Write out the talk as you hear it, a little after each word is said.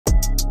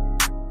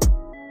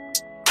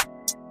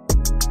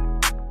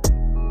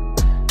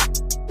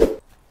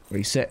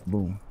Reset.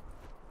 Boom.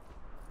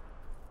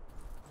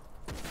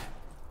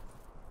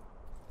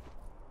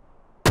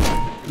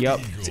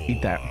 Yup.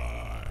 Eat that.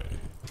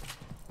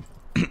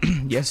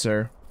 Yes,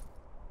 sir.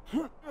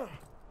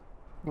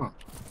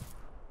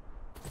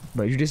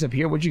 Bro, you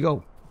disappear? Where'd you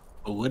go?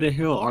 Oh, where the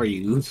hell are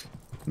you?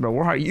 Bro,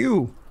 where are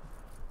you?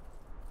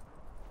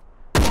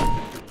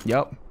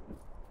 Yup.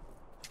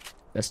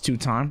 That's 2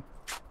 time.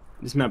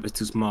 This map is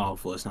too small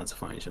for us not to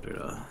find each other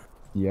though.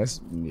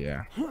 Yes.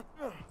 Yeah.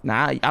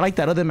 Nah, I like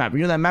that other map. You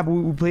know that map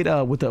we played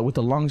with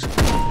the lungs.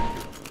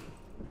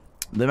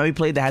 The map we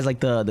played that has like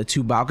the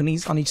 2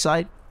 balconies on each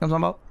side. You know what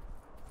I'm talking about?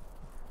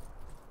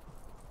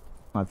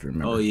 I have to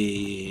remember. Oh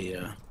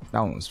yeah.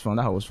 That one was fun.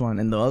 That one was fun.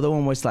 And the other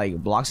one was like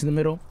blocks in the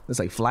middle. It's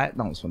like flat.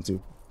 That one was fun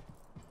too.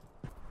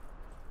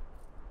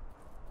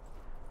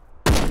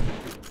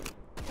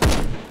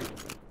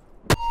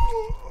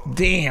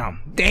 Damn.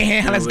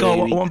 Let's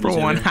go. 1 for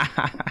 1.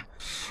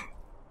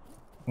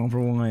 1 for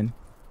 1.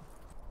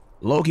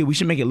 Loki, we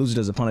should make it loser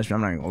as a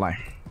punishment. I'm not gonna lie.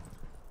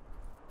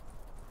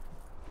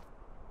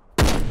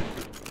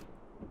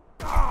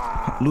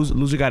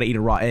 Loser gotta eat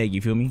a raw egg.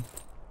 You feel me?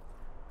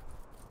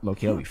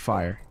 Loki, that'll be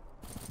fire.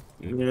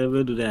 Yeah,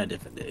 we'll do that a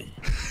different day.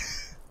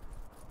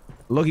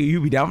 Loki,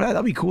 you be down for that?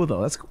 That'd be cool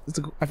though. I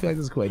feel like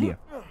that's a cool idea.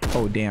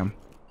 Oh damn.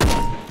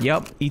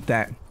 Yup, eat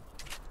that.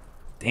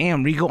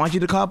 Damn, Rico, aren't you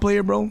the COD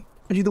player, bro?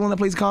 Aren't you the one that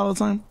plays COD all the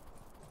time?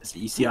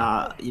 You see,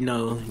 you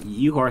know,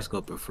 you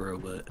horoscoper for,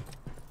 but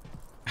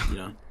you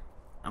know,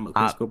 I'm a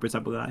horoscoper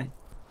type of guy.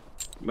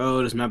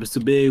 Bro, this map is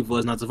too big for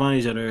us not to find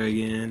each other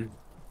again.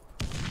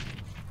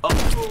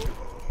 Oh,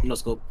 no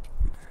scope.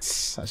 I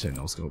said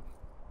no scope.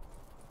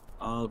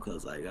 Oh,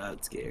 cause I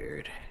got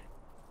scared.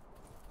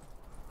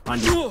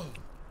 Find you.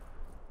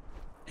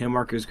 Hit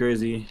marker is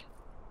crazy.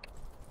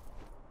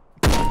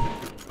 Oh.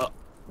 Oh,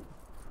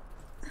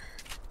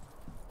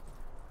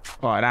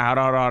 hold on.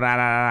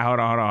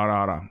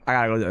 I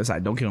gotta go to the other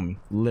side. Don't kill me.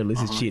 Literally,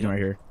 this is cheating right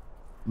here.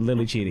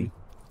 Literally cheating.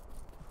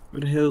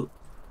 Where the hell?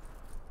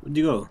 Where'd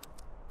you go?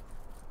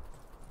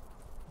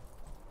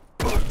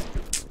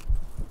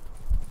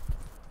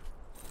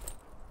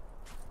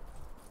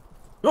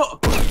 Oh!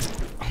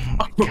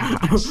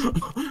 Gosh.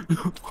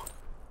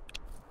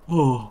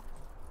 Oh.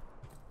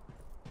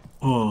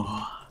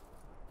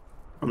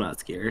 I'm not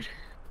scared.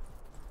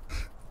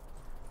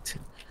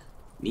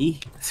 Me?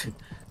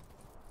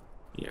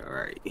 Yeah,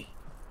 right.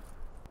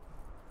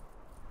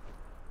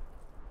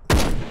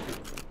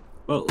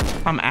 Whoa.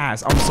 I'm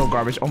ass. I'm so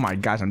garbage. Oh my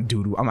gosh, I'm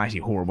doo-doo. I'm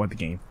actually horrible at the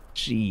game.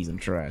 Jeez, I'm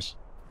trash.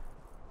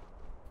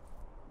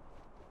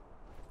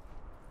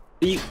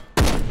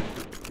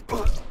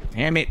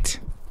 Damn it.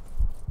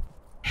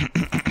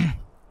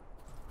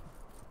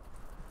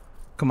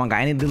 Come on,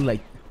 guy. I need to do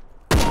like,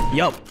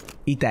 yup,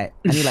 eat that.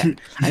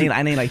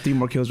 I need like 3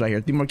 more kills right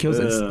here. 3 more kills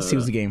and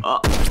seals the game.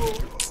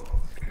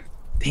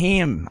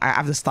 Damn, I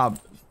have to stop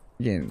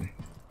again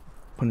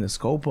putting the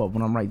scope up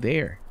when I'm right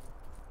there.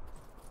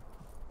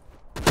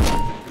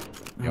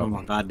 Oh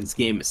my god, this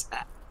game is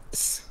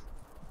ass.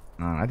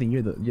 I think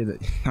you're the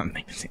I'm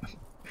not saying.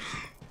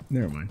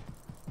 Never mind.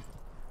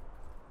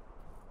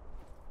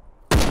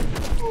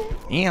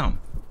 Damn.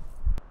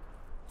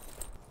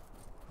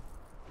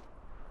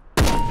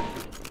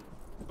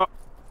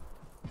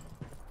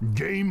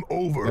 Game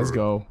over. Let's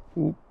go.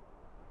 Oop.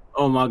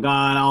 Oh my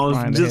god, I was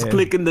just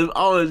clicking the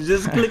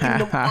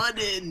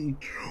button.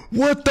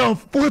 What the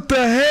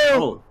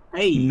hell? Oh,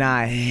 hey.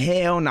 Nah,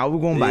 hell nah.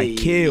 We're going by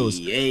kills.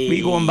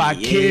 We going by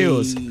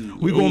kills.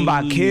 We going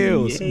by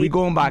kills. We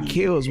going by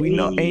kills. We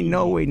know ain't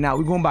no way now.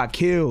 We going by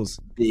kills.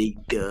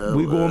 Big dub.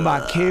 We going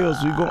by kills.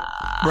 We go.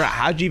 Bro,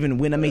 how'd you even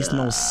win? That makes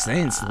no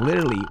sense.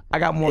 Literally, I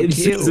got more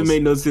kills. It doesn't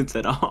make no sense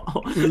at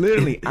all.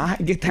 Literally, I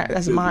get that.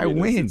 That's my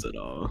win.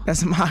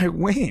 That's my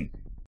win.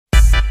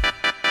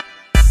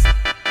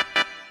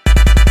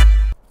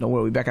 Don't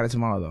worry, we back at it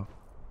tomorrow though.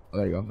 Oh,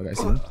 there you go. Okay,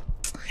 see.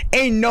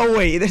 Ain't no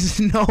way. There's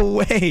no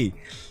way.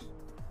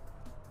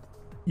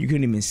 You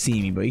couldn't even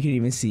see me, bro. You couldn't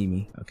even see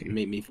me. Okay. It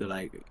made me feel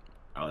like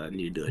I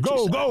need to do a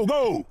Go.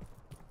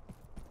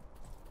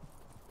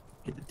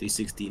 Hit the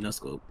 360 no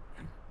scope.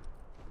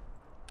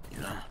 You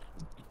know.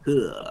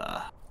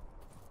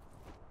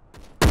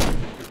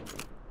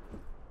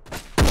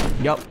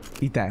 Yup.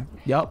 Eat that.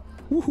 Yup.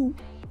 Woohoo.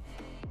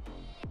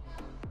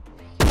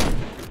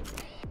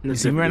 You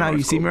see me right now?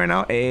 You see me right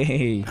now?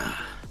 Hey.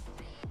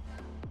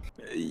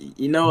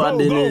 You know, I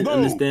didn't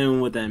understand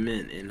what that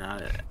meant, and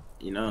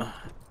you know.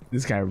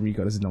 This guy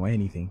Rico doesn't know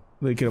anything.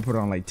 They could have put it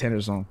on like 10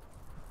 or something.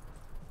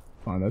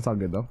 Oh, that's all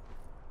good though.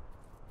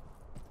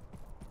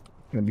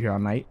 Gonna be here all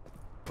night.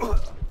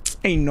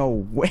 Ain't no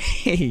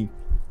way.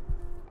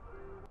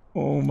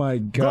 Oh my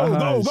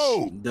gosh.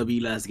 Go.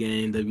 W last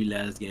game.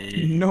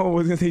 No,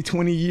 it's gonna take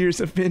 20 years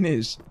to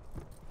finish.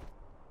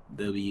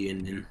 W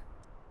and then.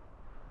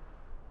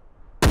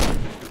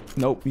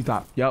 Nope, you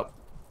thought. Yup.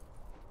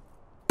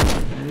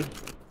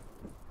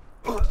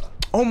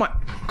 Oh my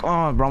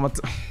god, bro.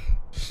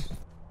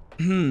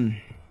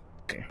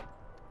 Okay.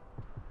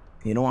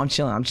 You know, I'm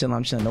chilling.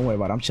 Don't worry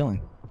about it. I'm chilling.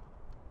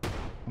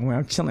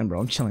 I'm chilling, bro.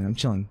 I'm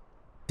chilling.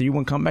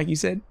 3-1 comeback, you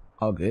said?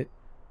 All good.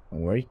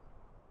 Don't worry.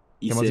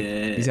 You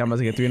said I'm about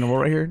to get 3 in a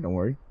row right here? Don't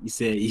worry. You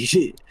said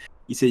you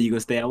gonna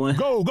stay at 1?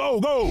 Go, go,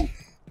 go!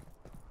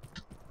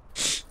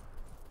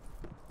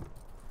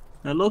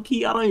 Now, low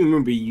key, I don't even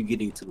remember you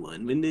getting to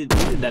 1. When did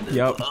that?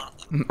 Yup.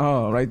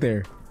 Oh, right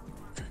there.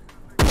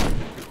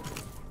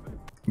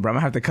 Bro, I'm gonna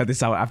have to cut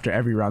this out after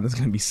every round. This is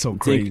gonna be so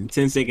crazy.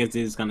 10 seconds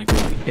is kind of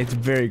crazy. It's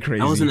very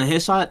crazy. I was in a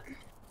headshot.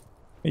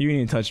 You didn't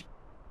even touch.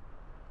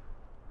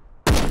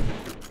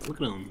 Look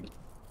at him.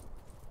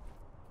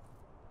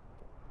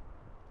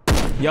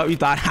 Yo, you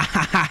thought.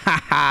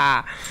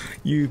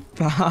 You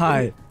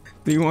thought.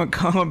 3-1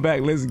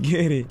 comeback. Let's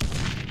get it.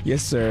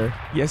 Yes, sir.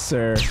 Yes,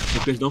 sir.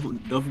 Chris, don't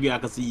forget I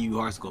can see you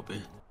hard scoping.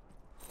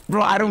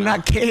 Bro, I do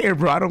not care,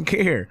 bro. I don't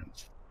care.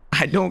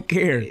 I don't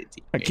care.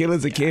 A kill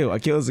is a kill. A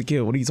kill is a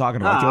kill. What are you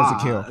talking about? A kill is a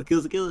kill. A kill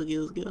is a kill. A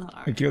kill is a kill.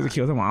 A kill is a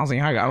kill. Come on, I'm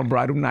saying, bro,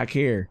 I do not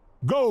care.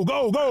 Go,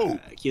 go, go!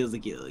 A kill is a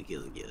kill. A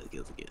kill is a kill. A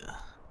kill is a kill.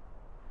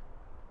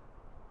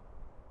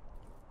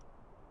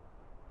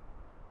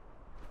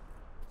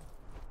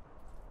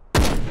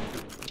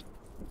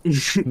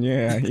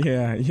 Yeah.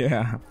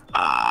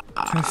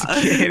 Let's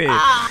get it.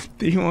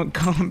 3-1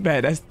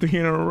 comeback. That's 3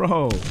 in a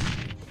row.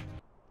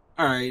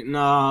 Alright,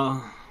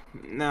 now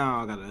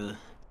I gotta,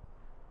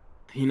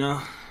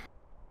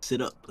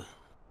 sit up.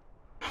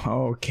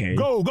 Okay.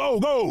 Go, go,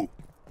 go!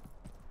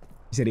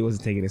 He said he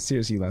wasn't taking it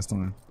seriously last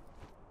time.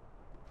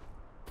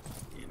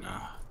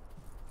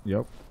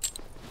 Yep.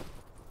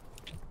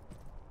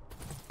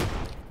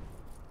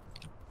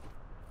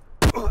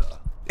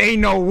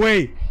 Ain't no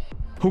way.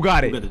 Who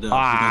got it?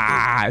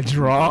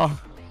 Draw.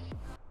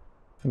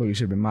 Look, you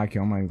should have been my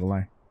kill. I'm not even gonna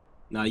lie.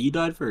 Nah, you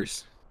died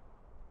first.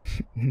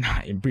 Nah,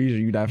 I'm pretty sure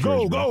you died first.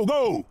 Go, bro. go,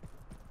 go!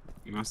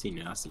 I seen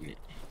it.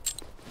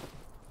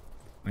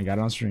 I got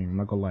it on stream. I'm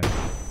not gonna lie.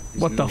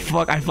 What the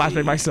fuck? I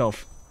flashbanged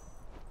myself.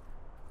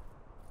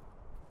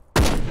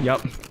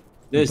 Yup.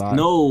 There's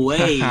no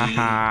way.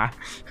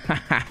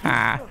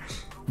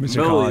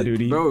 Mr. Call of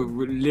Duty. Bro,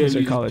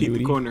 literally peeked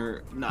the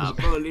corner. Nah,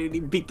 bro,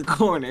 literally peeked the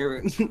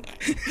corner.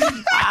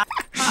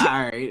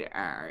 Alright.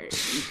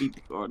 You peeked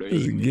the corner.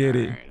 Let's get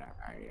it. Alright.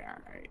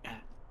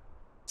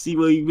 See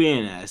what you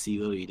been at. See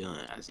what we doing.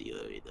 See,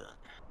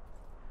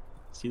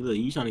 look,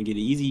 you trying to get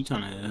it easy. You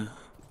trying to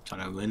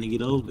run and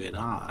get over it.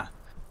 Yeah.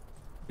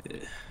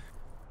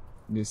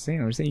 Just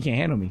saying. I'm saying you can't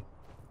handle me.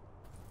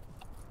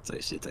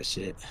 That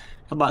shit.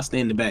 How about stay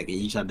in the back and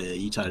you try to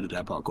do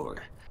that parkour?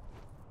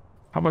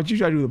 How about you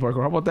try to do the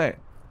parkour? How about that?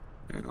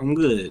 I'm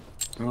good.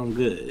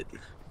 You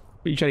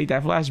try to eat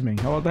that flashbang.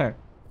 How about that?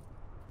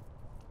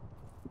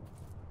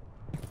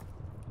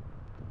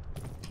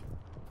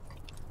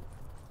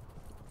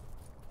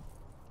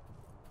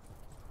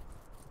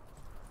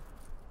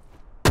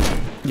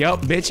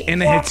 Yup, bitch. In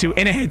the head too.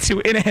 In the head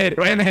too. In the head.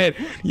 Right in the head.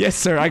 Yes,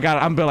 sir. I got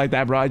it. I'm built like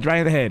that, bro. Right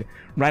in the head.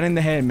 Right in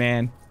the head,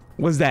 man.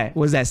 What's that?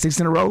 Was that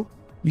 6 in a row?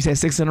 You said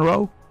 6 in a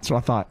row? That's what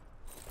I thought.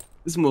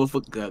 This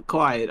motherfucker got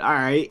quiet. All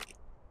right.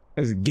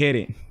 Let's get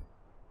it.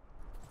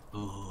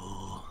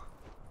 Oh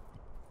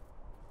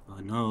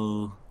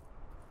no.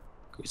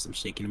 Chris, I'm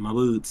shaking in my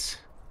boots.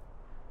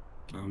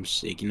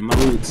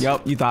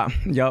 Yup, you thought.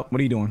 Yup,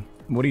 what are you doing?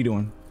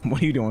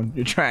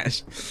 You're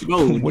trash.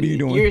 Bro, what are you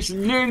doing? You're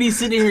literally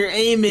sitting here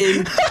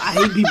aiming. I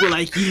hate people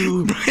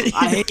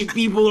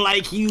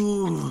like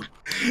you.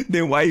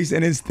 Then why are you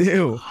standing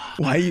still?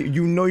 Why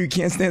you know you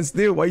can't stand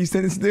still? Why are you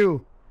standing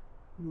still?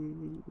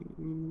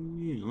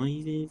 Why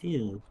you standing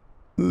still?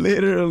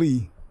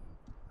 Literally.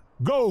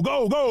 Go,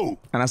 go, go!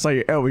 And I saw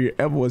your elbow. Your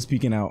elbow was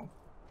peeking out.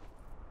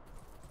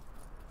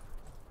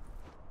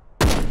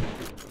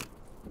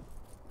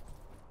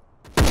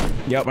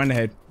 Yep, right in the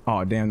head.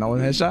 Oh damn, that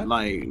wasn't a headshot?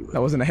 Like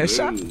that wasn't a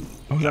headshot?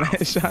 That wasn't a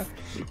headshot?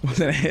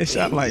 Wasn't a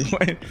headshot? Like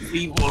what?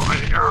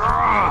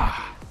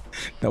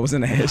 That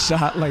wasn't a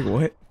headshot? Like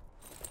what?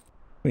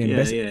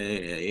 Yeah.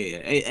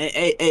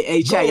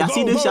 Hey, chat, y'all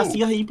see this? Y'all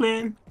see how he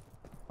playing?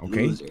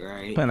 Okay. Loser,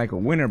 right? Playing like a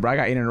winner, bro. I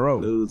got 8 in a row.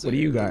 Loser, what do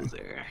you got?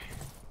 Loser.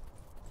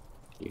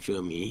 You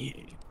feel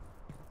me?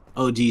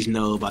 OGs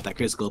know about that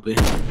Chris scoping.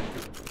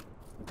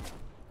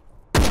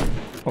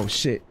 Oh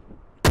shit.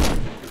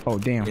 Oh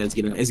damn. Yeah, it's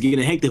getting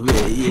hectic with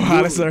it.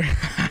 Yeah, sir.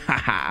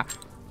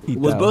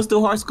 Was Bro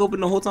still hard scoping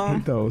the whole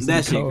time?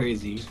 That shit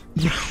crazy.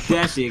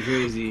 That shit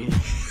crazy.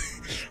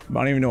 But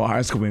I don't even know what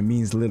hard scoping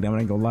means. Literally, I'm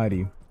not gonna lie to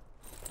you.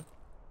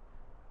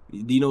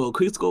 Do you know what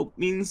quick scope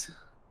means?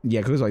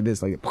 Yeah, cause it's like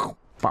this, like pow,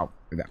 pow,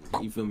 like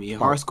that. You feel me?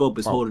 Hard scope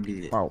is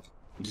holding it. Pow.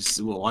 Just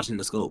watching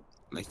the scope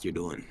like you're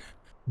doing.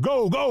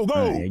 Go, go,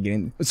 go! Yeah,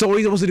 so what are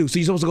you supposed to do? So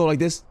you're supposed to go like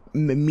this?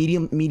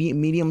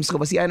 Medium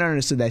scope. See, I never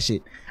understood that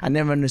shit. I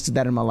never understood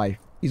that in my life.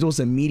 You're supposed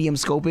to medium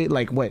scope it?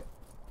 Like what?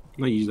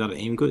 No, you just gotta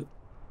aim quick.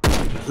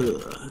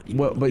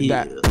 What? But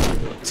that.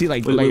 See,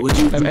 like if I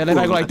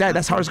go like that,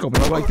 that's hard scoping.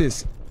 If I go like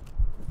this.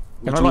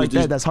 If I go like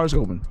that, that's hard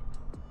scoping.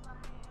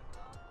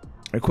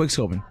 Or quick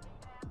scoping.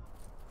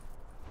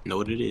 Know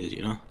what it is,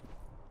 you know?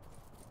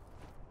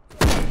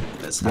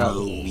 That's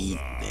how we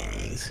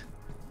things.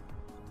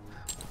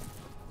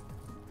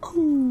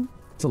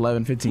 It's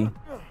 11:15.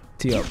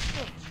 Tee up.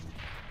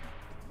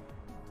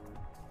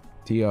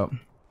 Tee up.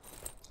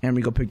 And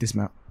Rico pick this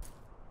map.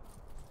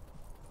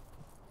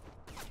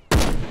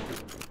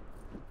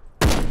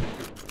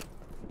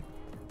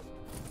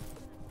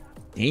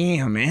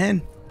 Damn,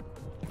 man.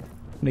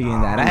 Nigga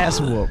getting that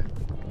ass whoop.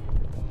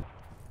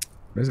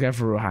 This guy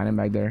for real hiding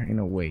back there. Ain't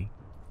no way.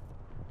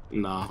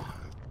 No.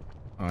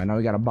 Alright, now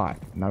we got a bot.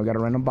 Now we got a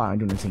random bot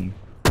doing the team.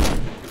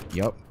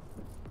 Yup.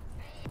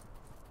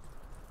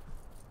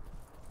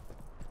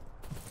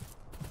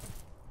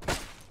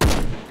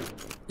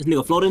 This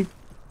nigga floating?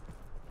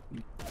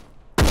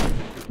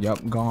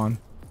 Yup, gone.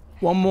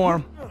 One more.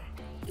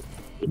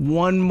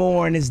 One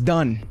more and it's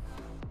done.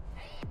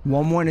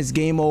 One more and it's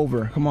game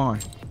over. Come on.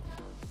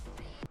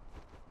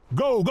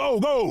 Go, go,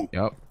 go.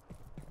 Yup.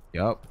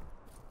 Yup.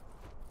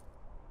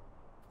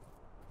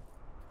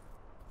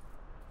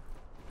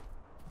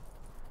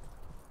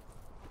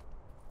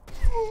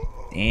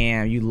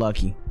 Damn, you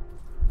lucky.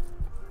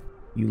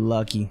 You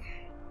lucky.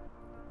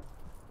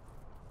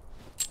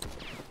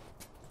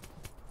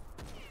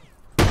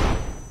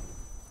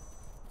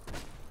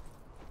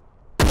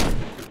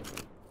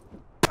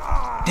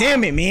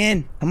 Damn it,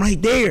 man. I'm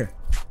right there.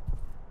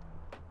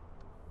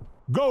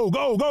 Go,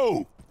 go,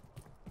 go.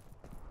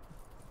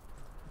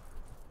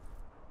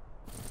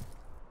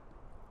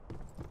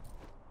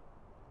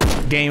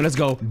 Game, let's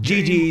go.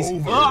 GG's.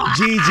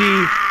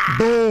 GG.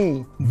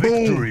 Boom. Boom.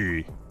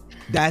 Victory.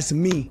 That's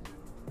me.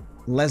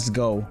 Let's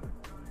go.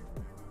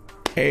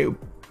 Hey, we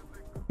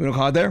don't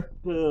call it there?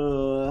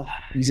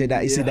 You said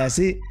that. You said that's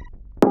it?